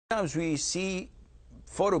Sometimes we see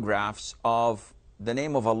photographs of the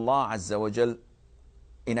name of Allah Azza wa Jal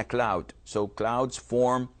in a cloud. So clouds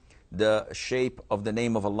form the shape of the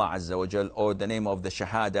name of Allah Azza wa Jal, or the name of the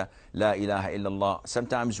Shahada, La ilaha illallah.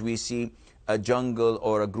 Sometimes we see a jungle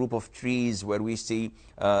or a group of trees where we see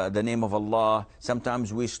the name of Allah.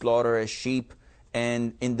 Sometimes we slaughter a sheep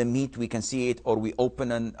and in the meat we can see it, or we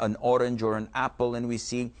open an orange or an apple and we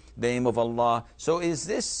see the name of Allah. So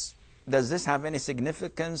does this have any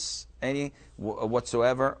significance,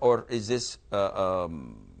 whatsoever, or is this a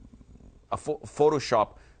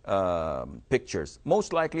Photoshop pictures?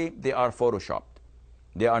 Most likely they are Photoshopped.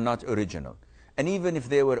 They are not original. And even if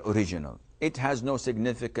they were original, it has no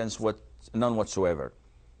significance, none whatsoever.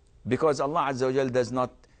 Because Allah Azza wa Jal does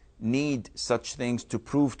not need such things to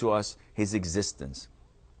prove to us His existence.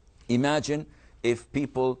 Imagine if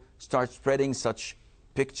people start spreading such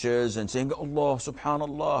pictures and saying, Allah,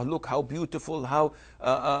 subhanallah, look how beautiful, how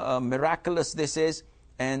miraculous this is.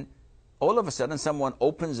 And all of a sudden someone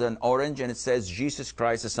opens an orange and it says, Jesus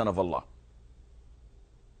Christ, the Son of Allah.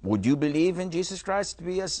 Would you believe in Jesus Christ to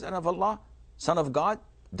be a Son of Allah? Son of God?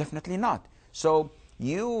 Definitely not. So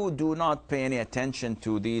you do not pay any attention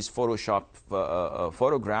to these Photoshop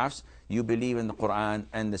photographs. You believe in the Quran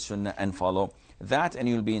and the Sunnah and follow that, and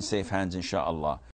you'll be in safe hands, inshaAllah.